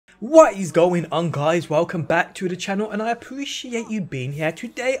What is going on, guys? Welcome back to the channel and I appreciate you being here.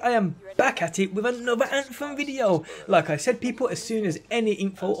 Today I am back at it with another Anthem video. Like I said, people, as soon as any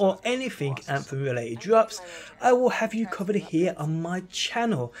info or anything Anthem related drops, I will have you covered here on my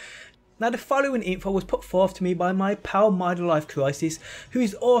channel. Now, the following info was put forth to me by my pal Life Crisis, who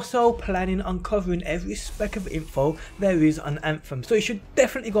is also planning on covering every speck of info there is on Anthem. So you should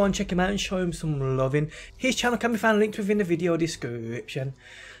definitely go and check him out and show him some loving. His channel can be found linked within the video description.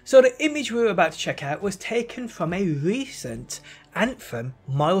 So the image we were about to check out was taken from a recent Anthem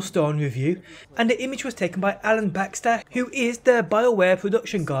milestone review, and the image was taken by Alan Baxter, who is the BioWare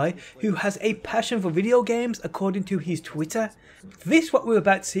production guy who has a passion for video games according to his Twitter. This, what we were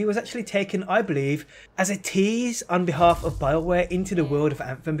about to see, was actually taken, I believe, as a tease on behalf of BioWare into the world of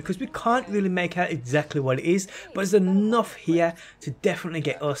Anthem, because we can't really make out exactly what it is, but there's enough here to definitely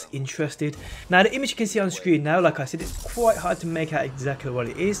get us interested. Now, the image you can see on screen now, like I said, it's quite hard to make out exactly what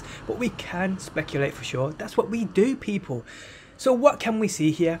it is, but we can speculate for sure. That's what we do, people. So what can we see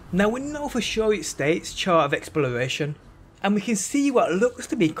here? Now, we know for sure it states chart of exploration, and we can see what looks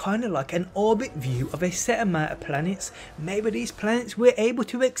to be kind of like an orbit view of a set amount of planets. Maybe these planets we're able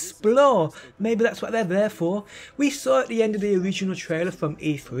to explore. Maybe that's what they're there for. We saw at the end of the original trailer from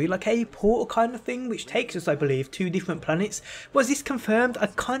E3 like a portal kind of thing, which takes us, I believe, to different planets. Was this confirmed? I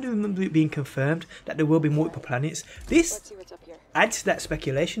kind of remember it being confirmed that there will be multiple planets. This adds to that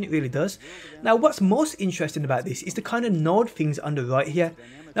speculation, it really does. Now, what's most interesting about this is the kind of node things on the right here.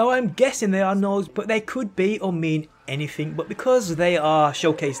 Now, I'm guessing they are nodes, but they could be or mean anything, but because they are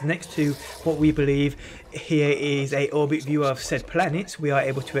showcased next to what we believe here is a orbit view of said planets we are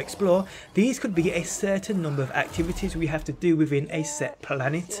able to explore, these could be a certain number of activities we have to do within a set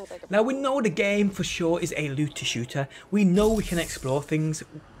planet. Now, we know the game for sure is a looter shooter. We know we can explore things.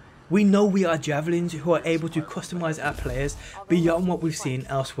 We know we are javelins who are able to customize our players beyond what we've seen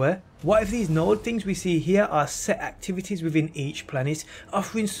elsewhere. What if these node things we see here are set activities within each planet,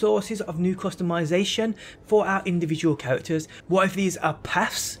 offering sources of new customization for our individual characters? What if these are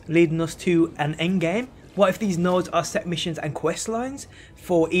paths leading us to an endgame? What if these nodes are set missions and quest lines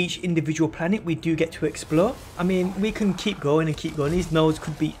for each individual planet we do get to explore? I mean, we can keep going and keep going. These nodes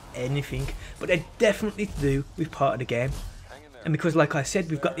could be anything, but they're definitely to do with part of the game. And because, like I said,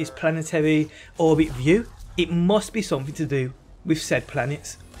 we've got this planetary orbit view, it must be something to do with said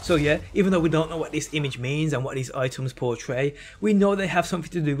planets. So yeah, even though we don't know what this image means and what these items portray, we know they have something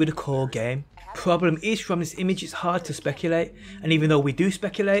to do with the core game. Problem is, from this image, it's hard to speculate, and even though we do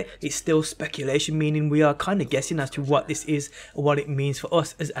speculate, it's still speculation, meaning we are kind of guessing as to what this is or what it means for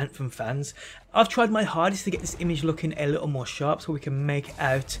us as Anthem fans. I've tried my hardest to get this image looking a little more sharp so we can make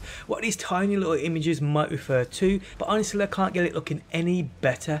out what these tiny little images might refer to, but honestly I can't get it looking any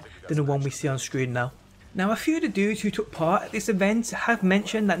better than the one we see on screen now. Now, a few of the dudes who took part at this event have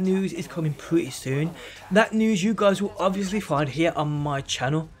mentioned that news is coming pretty soon. That news you guys will obviously find here on my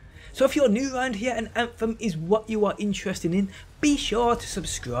channel. So if you're new around here and Anthem is what you are interested in, be sure to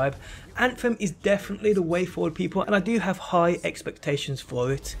subscribe. Anthem is definitely the way forward, people, and I do have high expectations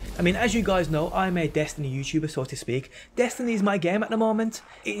for it. I mean, as you guys know, I'm a Destiny YouTuber, so to speak. Destiny is my game at the moment.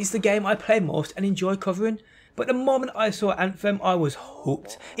 It is the game I play most and enjoy covering. But the moment I saw Anthem, I was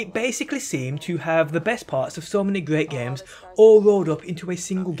hooked. It basically seemed to have the best parts of so many great games all rolled up into a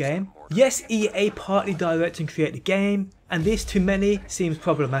single game. Yes, EA partly direct and create the game, and this to many seems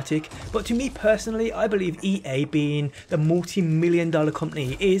problematic, but to me personally, I believe EA, being the multi-million-dollar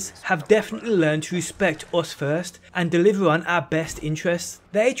company it is, have definitely learned to respect us first and deliver on our best interests.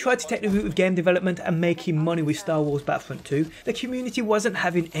 They tried to take the route of game development and making money with Star Wars Battlefront 2. The community wasn't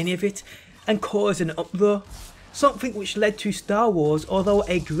having any of it and caused an uproar. Something which led to Star Wars, although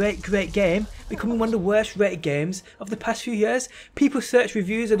a great game, becoming one of the worst rated games of the past few years. People search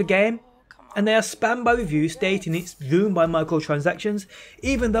reviews of the game and they are spammed by reviews stating it's ruined by microtransactions.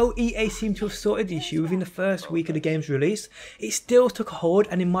 Even though EA seemed to have sorted the issue within the first week of the game's release, it still took a hold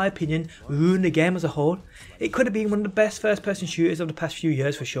and, in my opinion, ruined the game as a whole. It could have been one of the best first-person shooters of the past few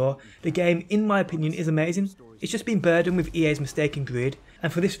years for sure. The game, in my opinion, is amazing. It's just been burdened with EA's mistake and greed,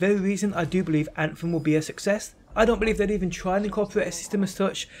 and for this very reason I do believe Anthem will be a success. I don't believe they'd even try and incorporate a system as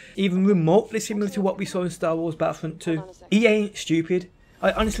such, even remotely similar to what we saw in Star Wars Battlefront 2. EA ain't stupid.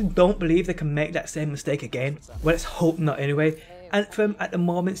 I honestly don't believe they can make that same mistake again. Well, let's hope not anyway. Anthem at the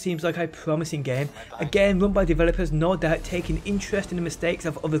moment seems like a promising game, a game run by developers no doubt taking interest in the mistakes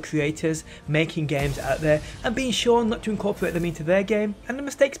of other creators making games out there and being sure not to incorporate them into their game, and the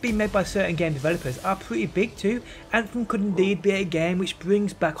mistakes being made by certain game developers are pretty big too. Anthem could indeed be a game which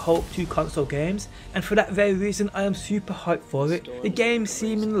brings back hope to console games, and for that very reason I am super hyped for it. The game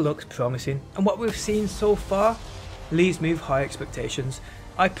seemingly looks promising, and what we've seen so far leaves me with high expectations.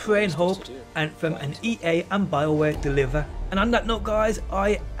 I pray and hope Anthem and EA and BioWare deliver. And on that note guys,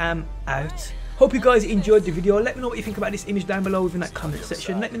 I am out. Hope you guys enjoyed the video. Let me know what you think about this image down below within that comment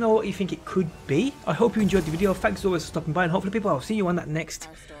section. Let me know what you think it could be. I hope you enjoyed the video. Thanks as always for stopping by, and hopefully people, I'll see you on that next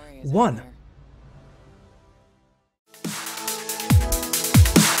one.